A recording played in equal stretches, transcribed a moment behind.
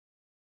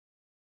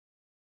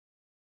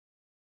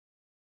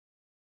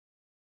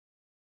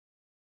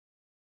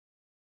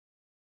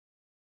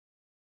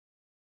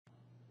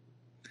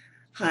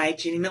Hi,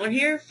 Ginny Miller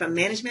here from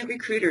Management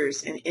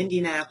Recruiters in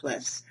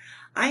Indianapolis.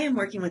 I am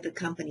working with a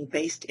company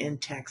based in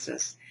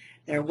Texas.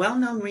 They're a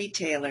well-known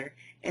retailer,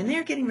 and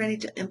they're getting ready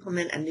to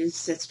implement a new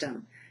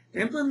system.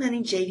 They're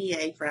implementing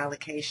JDA for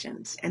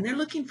allocations, and they're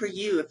looking for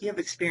you if you have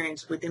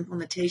experience with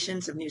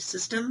implementations of new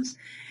systems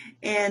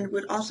and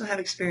would also have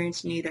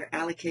experience in either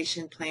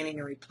allocation, planning,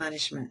 or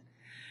replenishment.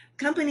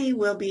 The company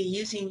will be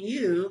using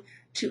you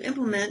to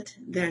implement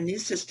their new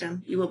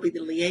system. You will be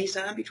the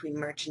liaison between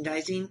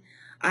merchandising,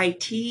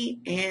 IT,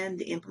 and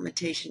the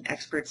implementation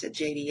experts at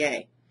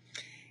JDA.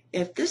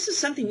 If this is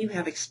something you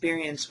have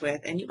experience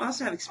with, and you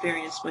also have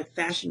experience with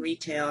fashion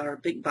retail or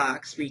big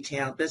box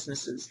retail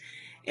businesses,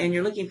 and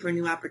you're looking for a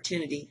new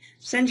opportunity,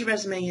 send your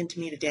resume in to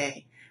me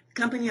today.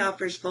 The company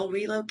offers full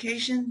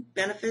relocation,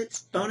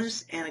 benefits,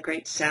 bonus, and a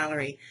great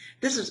salary.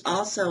 This is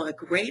also a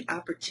great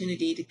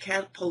opportunity to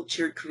catapult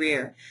your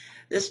career.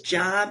 This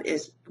job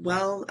is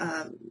well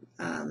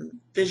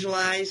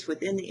visualized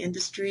within the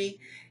industry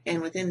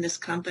and within this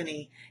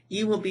company.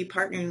 You will be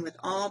partnering with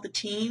all the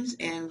teams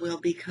and will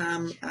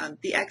become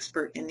the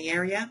expert in the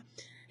area.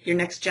 Your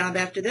next job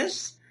after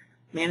this,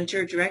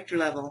 manager or director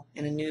level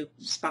in a new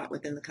spot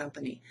within the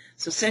company.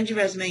 So send your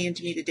resume in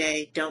to me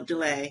today. Don't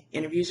delay.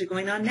 Interviews are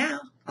going on now.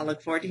 I'll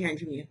look forward to hearing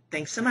from you.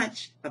 Thanks so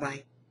much.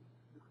 Bye-bye.